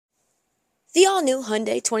The all-new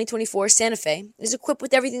Hyundai 2024 Santa Fe is equipped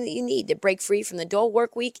with everything that you need to break free from the dull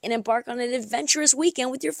work week and embark on an adventurous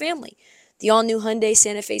weekend with your family. The all-new Hyundai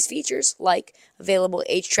Santa Fe's features, like available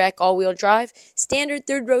H-Track all-wheel drive, standard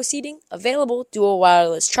third-row seating, available dual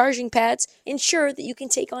wireless charging pads, ensure that you can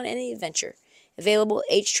take on any adventure. Available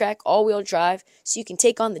H-Track all-wheel drive so you can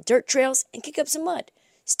take on the dirt trails and kick up some mud.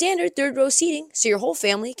 Standard third-row seating so your whole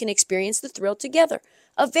family can experience the thrill together.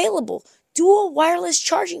 Available dual wireless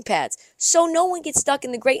charging pads so no one gets stuck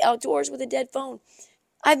in the great outdoors with a dead phone.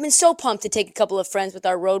 I've been so pumped to take a couple of friends with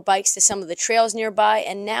our road bikes to some of the trails nearby,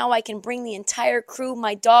 and now I can bring the entire crew,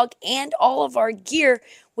 my dog, and all of our gear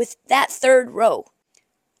with that third row.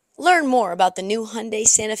 Learn more about the new Hyundai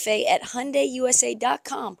Santa Fe at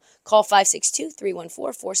HyundaiUSA.com. Call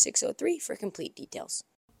 562-314-4603 for complete details.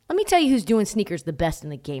 Let me tell you who's doing sneakers the best in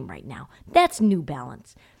the game right now. That's New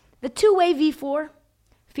Balance. The two-way V4,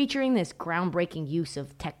 featuring this groundbreaking use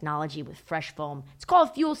of technology with fresh foam. It's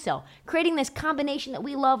called Fuel Cell, creating this combination that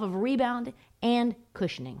we love of rebound and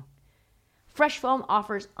cushioning. Fresh foam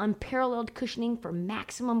offers unparalleled cushioning for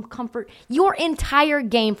maximum comfort your entire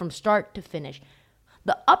game from start to finish.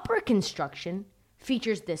 The upper construction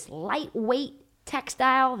features this lightweight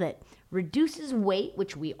textile that reduces weight,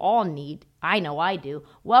 which we all need, I know I do,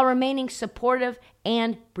 while remaining supportive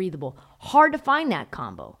and breathable. Hard to find that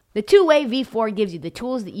combo. The two-way V4 gives you the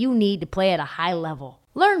tools that you need to play at a high level.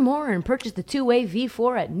 Learn more and purchase the two-way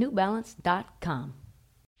V4 at newbalance.com.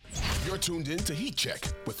 You're tuned in to Heat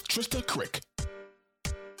Check with Trista Crick.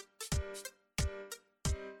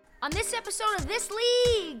 On this episode of This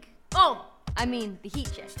League, the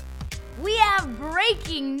Heat Check, we have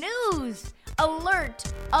breaking news. Alert,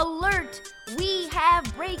 alert, we have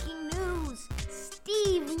breaking news.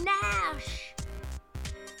 Steve Nash,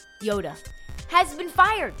 Yoda, has been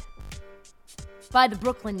fired by the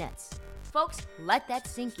Brooklyn Nets. Folks, let that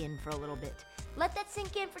sink in for a little bit. Let that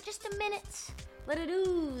sink in for just a minute. Let it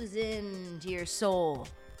ooze into your soul.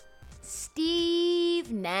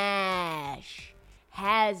 Steve Nash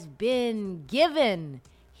has been given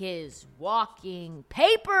his walking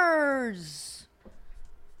papers.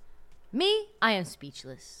 Me, I am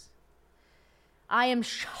speechless. I am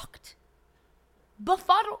shocked,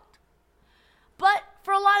 befuddled. But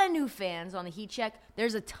for a lot of new fans on the Heat Check,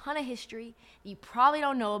 there's a ton of history that you probably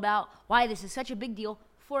don't know about why this is such a big deal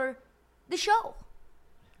for the show.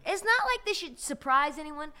 It's not like this should surprise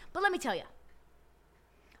anyone, but let me tell you,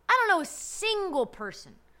 I don't know a single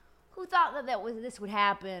person who thought that this would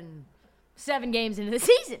happen 7 games into the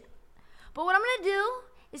season. But what I'm going to do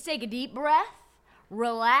is take a deep breath,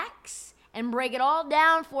 relax, and break it all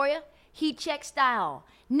down for you, Heat Check style.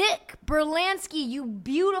 Nick Berlansky, you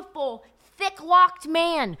beautiful, thick-walked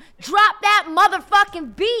man, drop that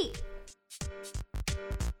motherfucking beat.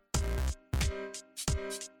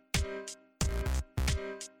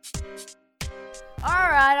 All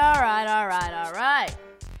right.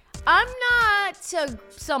 I'm not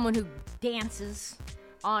someone who dances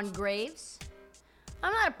on graves.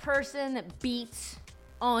 I'm not a person that beats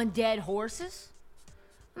on dead horses.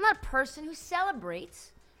 I'm not a person who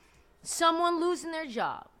celebrates someone losing their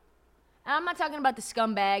job. And I'm not talking about the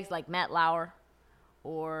scumbags like Matt Lauer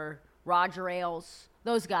or Roger Ailes,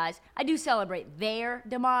 those guys. I do celebrate their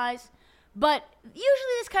demise. But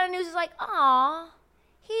usually this kind of news is like, aw,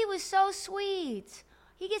 he was so sweet.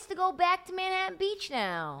 He gets to go back to Manhattan Beach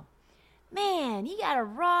now. Man, he got a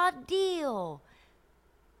raw deal.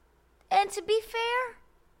 And to be fair,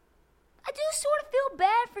 I do sort of feel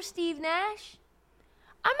bad for Steve Nash.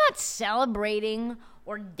 I'm not celebrating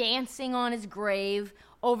or dancing on his grave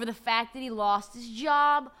over the fact that he lost his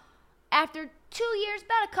job after 2 years,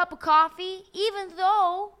 about a cup of coffee, even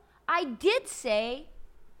though I did say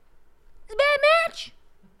it's a bad match.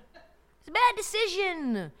 It's a bad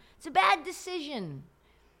decision. It's a bad decision.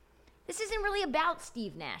 This isn't really about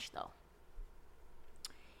Steve Nash, though,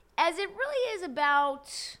 as it really is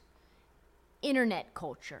about internet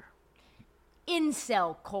culture,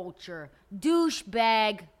 incel culture,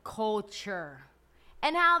 douchebag culture,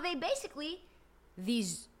 and how they basically,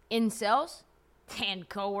 these incels and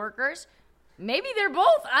coworkers, maybe they're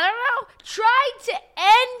both, I don't know, tried to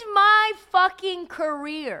end my fucking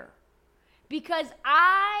career because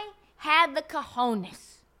I had the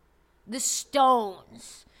cojones, the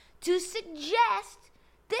stones, to suggest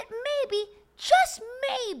that maybe, just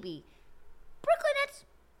maybe, Brooklyn Nets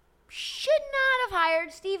should not have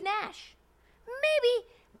hired Steve Nash. Maybe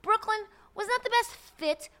Brooklyn was not the best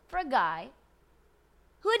fit for a guy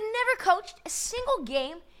who had never coached a single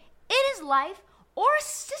game in his life or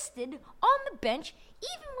assisted on the bench,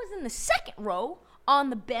 even was in the second row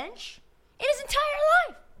on the bench in his entire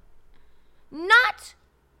life. Not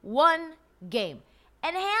one game.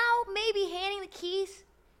 And how maybe handing the keys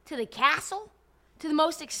to the castle, to the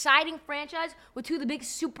most exciting franchise with two of the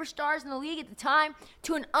biggest superstars in the league at the time,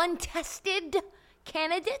 to an untested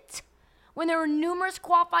candidate, when there were numerous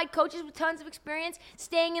qualified coaches with tons of experience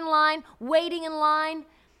staying in line, waiting in line,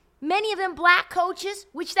 many of them black coaches,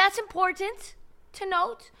 which that's important to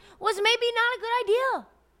note, was maybe not a good idea.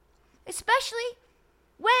 Especially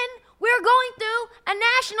when we're going through a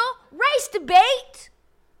national race debate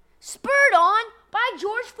spurred on by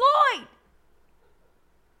George Floyd.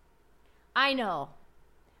 I know.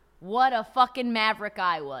 What a fucking maverick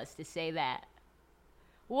I was to say that.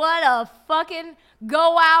 What a fucking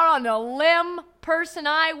go out on a limb person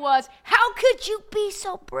I was. How could you be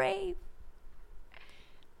so brave?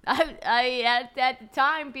 At the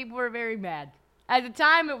time, people were very mad. At the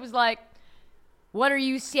time, it was like, what are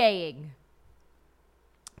you saying?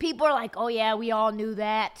 People are like, oh yeah, we all knew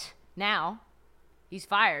that. Now, he's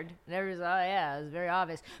fired. And everyone's, oh yeah, it was very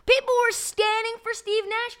obvious. People were standing for Steve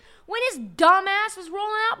Nash when his dumbass was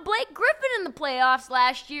rolling out Blake Griffin in the playoffs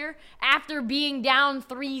last year after being down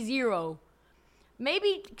 3-0.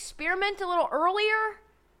 Maybe experiment a little earlier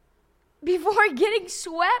before getting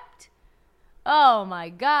swept. Oh my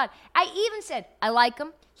God. I even said, I like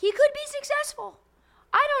him. He could be successful.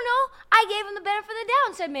 I don't know. I gave him the benefit of the doubt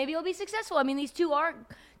and said maybe he'll be successful. I mean, these two are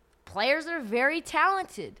players that are very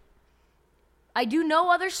talented. I do know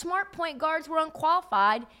other smart point guards were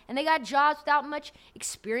unqualified, and they got jobs without much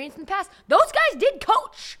experience in the past. Those guys did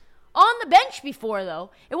coach on the bench before,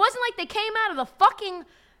 though. It wasn't like they came out of the fucking,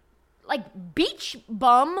 like, beach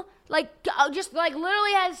bum, like, just, like,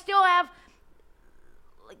 literally still have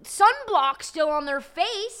like, sunblock still on their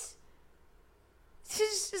face.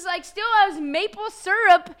 It's just, like, still has maple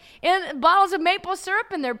syrup, and bottles of maple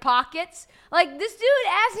syrup in their pockets. Like, this dude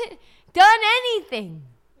hasn't done anything.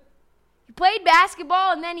 He played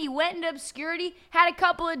basketball, and then he went into obscurity, had a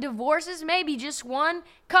couple of divorces, maybe just one,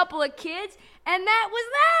 couple of kids, and that was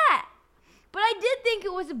that. But I did think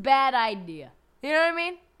it was a bad idea. You know what I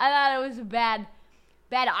mean? I thought it was a bad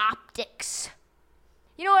optics.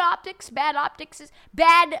 You know what bad optics is?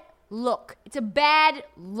 Bad look. It's a bad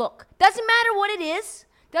look. Doesn't matter what it is.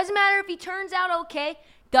 Doesn't matter if he turns out okay.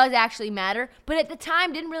 Does actually matter. But at the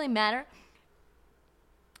time, didn't really matter.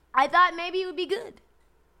 I thought maybe it would be good.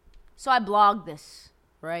 So I blogged this,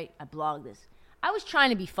 right? I was trying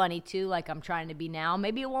to be funny, too, like I'm trying to be now.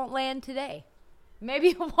 Maybe it won't land today. We'll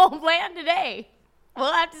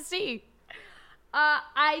have to see.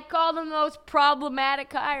 I called him the most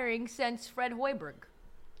problematic hiring since Fred Hoiberg.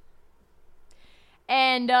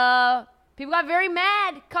 And people got very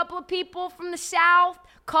mad. A couple of people from the South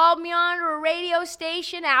called me on to a radio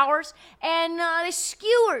station, ours, and they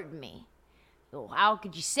skewered me. Oh, how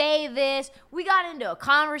could you say this? We got into a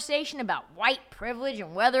conversation about white privilege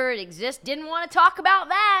and whether it exists. Didn't want to talk about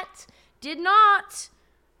that. Did not.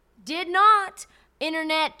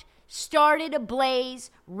 Internet started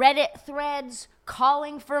ablaze. Reddit threads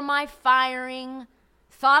calling for my firing.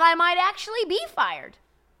 Thought I might actually be fired.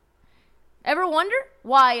 Ever wonder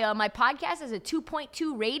why my podcast has a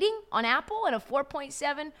 2.2 rating on Apple and a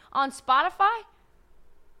 4.7 on Spotify?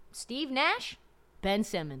 Steve Nash, Ben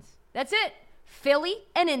Simmons. That's it. Philly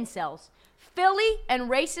and incels. Philly and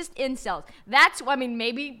racist incels. That's, I mean,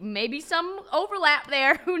 maybe some overlap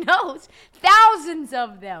there. Who knows? Thousands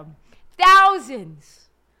of them. Thousands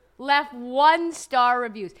left 1-star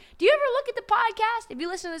reviews. Do you ever look at the podcast? If you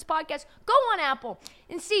listen to this podcast, go on Apple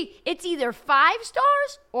and see it's either 5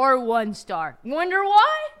 stars or 1 star. Wonder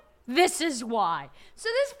why? This is why. So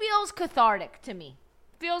this feels cathartic to me.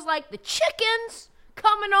 Feels like the chickens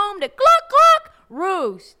coming home to cluck cluck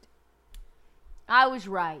roost. I was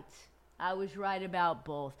right. I was right about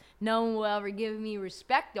both. No one will ever give me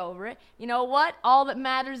respect over it. You know what? All that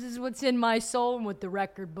matters is what's in my soul and what the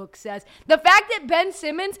record book says. The fact that Ben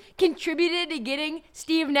Simmons contributed to getting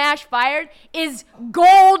Steve Nash fired is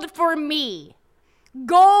gold for me.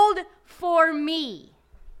 Gold for me.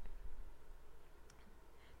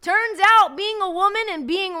 Turns out being a woman and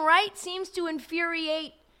being right seems to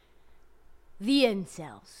infuriate the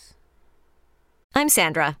incels. I'm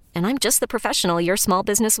Sandra, and I'm just the professional your small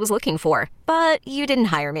business was looking for. But you didn't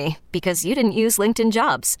hire me because you didn't use LinkedIn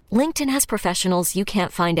Jobs. LinkedIn has professionals you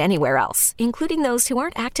can't find anywhere else, including those who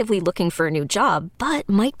aren't actively looking for a new job, but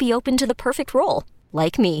might be open to the perfect role,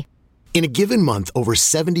 like me. In a given month, over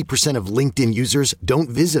 70% of LinkedIn users don't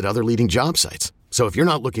visit other leading job sites. So if you're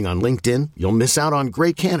not looking on LinkedIn, you'll miss out on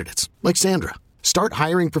great candidates like Sandra. Start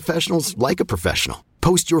hiring professionals like a professional.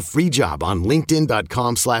 Post your free job on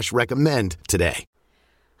linkedin.com/recommend today.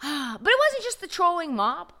 But it wasn't just the trolling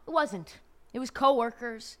mob. It wasn't. It was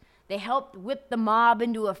coworkers. They helped whip the mob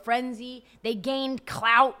into a frenzy. They gained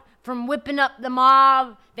clout from whipping up the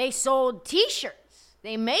mob. They sold T-shirts.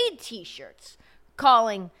 They made T-shirts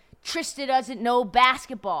calling Trista doesn't know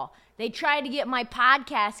basketball. They tried to get my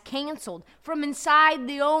podcast canceled from inside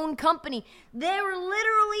the own company. They were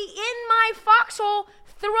literally in my foxhole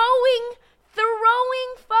throwing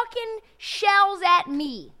fucking shells at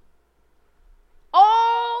me.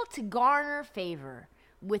 All to garner favor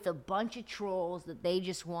with a bunch of trolls that they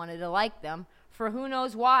just wanted to like them for who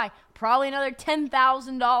knows why. Probably another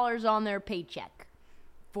 $10,000 on their paycheck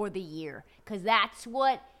for the year. Because that's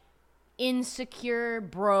what insecure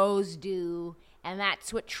bros do, and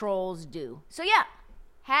that's what trolls do. So yeah,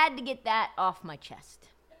 had to get that off my chest.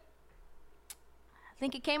 I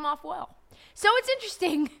think it came off well. So it's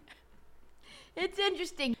interesting. It's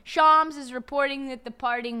interesting. Shams is reporting that the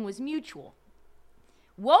parting was mutual.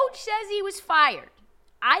 Woj says he was fired.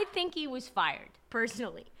 I think he was fired,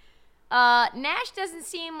 personally. Nash doesn't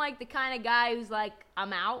seem like the kind of guy who's like,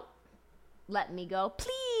 I'm out. Let me go.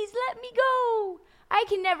 Please, let me go. I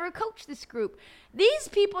can never coach this group. These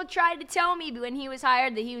people tried to tell me when he was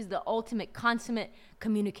hired that he was the ultimate consummate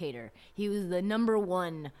communicator. He was the number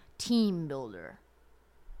one team builder.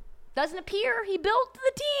 Doesn't appear he built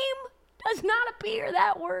the team. Does not appear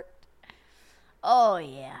that worked. Oh,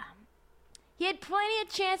 yeah. He had plenty of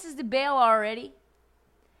chances to bail already.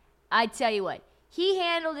 I tell you what, he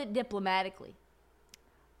handled it diplomatically.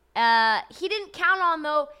 He didn't count on,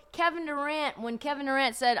 though, Kevin Durant. When Kevin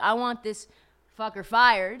Durant said, I want this fucker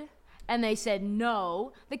fired, and they said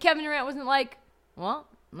no, the Kevin Durant wasn't like, well,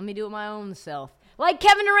 let me do it my own self. Like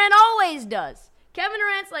Kevin Durant always does. Kevin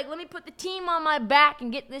Durant's like, let me put the team on my back and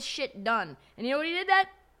get this shit done. And you know what he did that?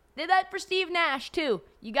 Did that for Steve Nash, too.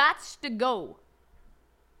 You gots to go.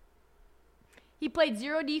 He played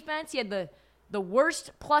zero defense. He had the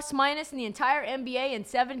worst plus-minus in the entire NBA in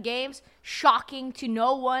 7 games. Shocking to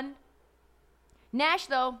no one. Nash,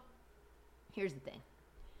 though, here's the thing.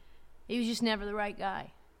 He was just never the right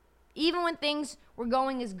guy. Even when things were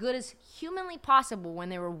going as good as humanly possible, when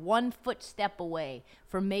they were 1 footstep away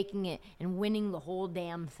from making it and winning the whole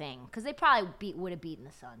damn thing. Because they probably would have beaten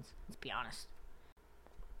the Suns, let's be honest.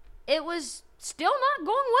 It was still not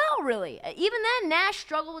going well, really. Even then, Nash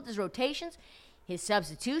struggled with his rotations, his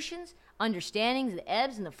substitutions, understanding the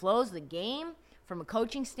ebbs and the flows of the game from a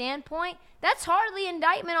coaching standpoint. That's hardly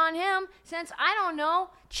indictment on him since, I don't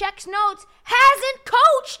know, checks notes, hasn't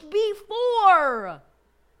coached before.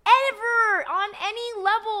 Ever on any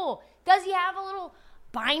level. Does he have a little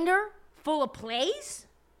binder full of plays?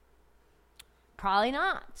 Probably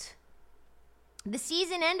not. The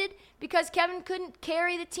season ended because Kevin couldn't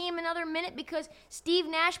carry the team another minute because Steve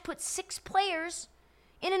Nash put 6 players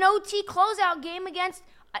in an OT closeout game against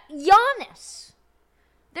Giannis.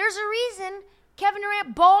 There's a reason Kevin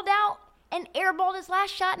Durant balled out and airballed his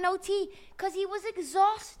last shot in OT because he was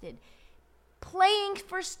exhausted. Playing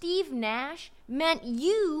for Steve Nash meant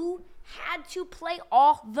you had to play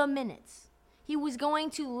all the minutes. He was going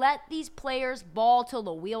to let these players ball till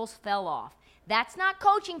the wheels fell off. That's not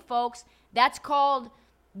coaching, folks. That's called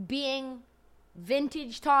being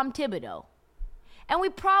vintage Tom Thibodeau. And we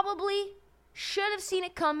probably should have seen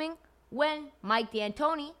it coming when Mike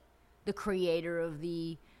D'Antoni, the creator of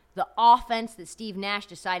the offense that Steve Nash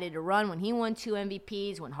decided to run when he won 2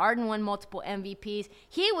 MVPs, when Harden won multiple MVPs,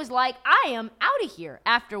 he was like, I am out of here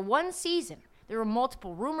after 1 season. There were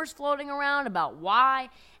multiple rumors floating around about why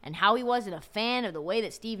and how he wasn't a fan of the way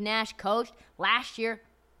that Steve Nash coached. Last year,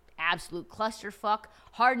 absolute clusterfuck.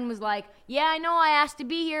 Harden was like, yeah, I know I asked to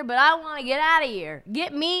be here, but I want to get out of here.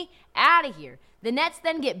 Get me out of here. The Nets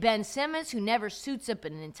then get Ben Simmons, who never suits up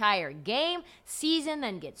in an entire game. Season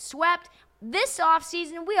then gets swept. This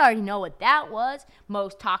offseason, we already know what that was.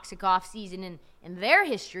 Most toxic offseason in their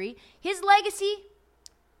history. His legacy,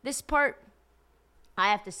 this part, I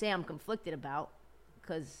have to say I'm conflicted about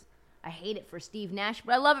because I hate it for Steve Nash,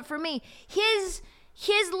 but I love it for me. His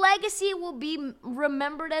legacy will be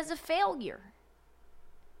remembered as a failure.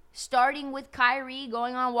 Starting with Kyrie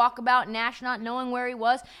going on walkabout, Nash not knowing where he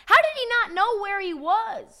was. How did he not know where he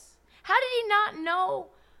was? How did he not know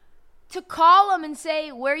to call him and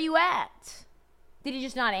say, where you at? Did he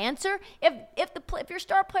just not answer? If your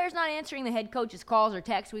star player's not answering the head coach's calls or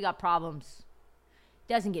texts, we got problems.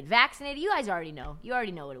 Doesn't get vaccinated. You guys already know. You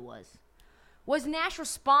already know what it was. Was Nash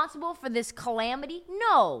responsible for this calamity?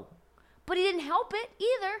 No. But he didn't help it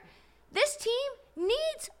either. This team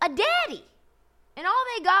needs a daddy. And all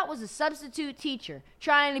they got was a substitute teacher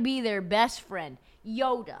trying to be their best friend,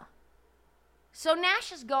 Yoda. So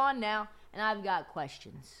Nash is gone now, and I've got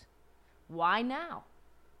questions. Why now?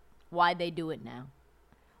 Why'd they do it now?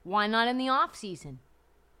 Why not in the off season?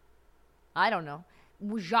 I don't know.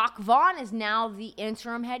 Jacques Vaughn is now the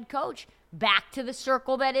interim head coach. Back to the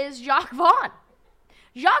circle that is Jacques Vaughn.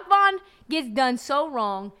 Jacques Vaughn gets done so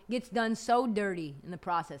wrong, gets done so dirty in the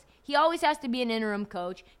process. He always has to be an interim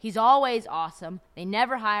coach. He's always awesome. They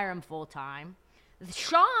never hire him full time.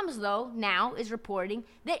 Shams, though, now is reporting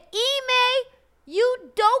that Ime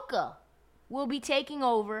Udoka will be taking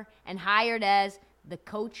over and hired as the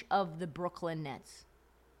coach of the Brooklyn Nets.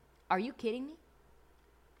 Are you kidding me?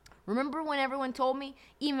 Remember when everyone told me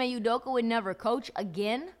Ime Udoka would never coach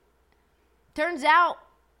again? Turns out,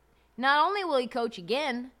 not only will he coach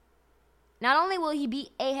again, not only will he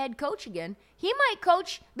be a head coach again, he might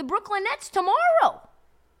coach the Brooklyn Nets tomorrow.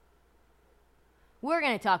 We're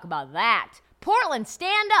going to talk about that. Portland,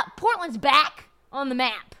 stand up. Portland's back on the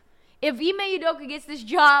map. If Ime Udoka gets this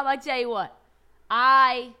job, I tell you what,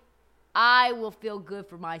 I will feel good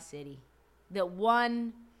for my city. That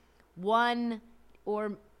one,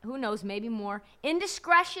 or who knows, maybe more,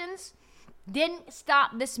 indiscretions didn't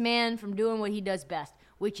stop this man from doing what he does best,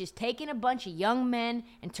 which is taking a bunch of young men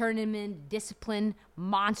and turning them into disciplined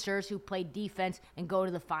monsters who play defense and go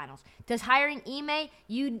to the finals. Does hiring Ime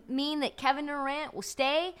mean that Kevin Durant will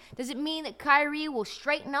stay? Does it mean that Kyrie will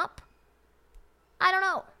straighten up? I don't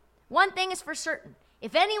know. One thing is for certain.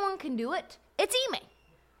 If anyone can do it, it's Ime.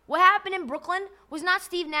 What happened in Brooklyn was not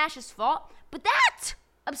Steve Nash's fault, but that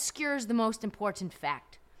obscures the most important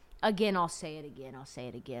fact. Again, I'll say it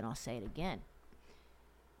again.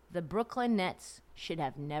 The Brooklyn Nets should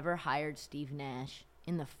have never hired Steve Nash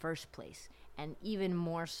in the first place, and even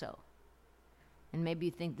more so. And maybe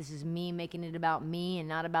you think this is me making it about me and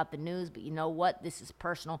not about the news, but you know what? This is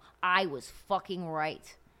personal. I was fucking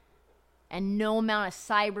right. And no amount of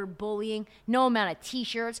cyberbullying, no amount of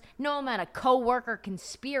t-shirts, no amount of coworker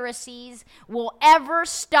conspiracies will ever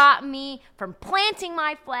stop me from planting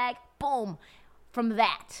my flag, boom, from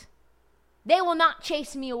that. They will not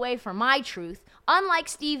chase me away from my truth. Unlike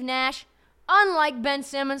Steve Nash, unlike Ben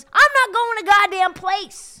Simmons, I'm not going to goddamn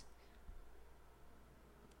place.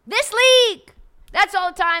 This league. That's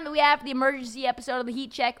all the time that we have for the emergency episode of the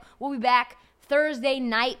Heat Check. We'll be back Thursday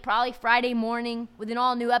night, probably Friday morning, with an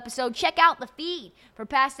all-new episode. Check out the feed for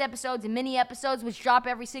past episodes and mini episodes, which drop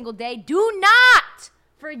every single day. Do not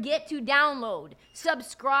forget to download,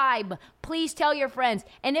 subscribe. Please tell your friends.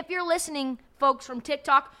 And if you're listening, folks from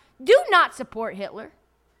TikTok, do not support Hitler.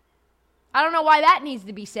 I don't know why that needs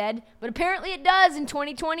to be said, but apparently it does in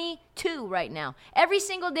 2022 right now. Every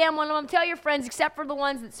single damn one of them. Tell your friends except for the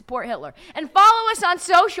ones that support Hitler. And follow us on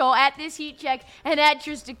social at This Heat Check and at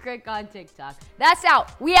Trista Crick on TikTok. That's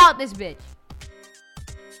out. We out this bitch.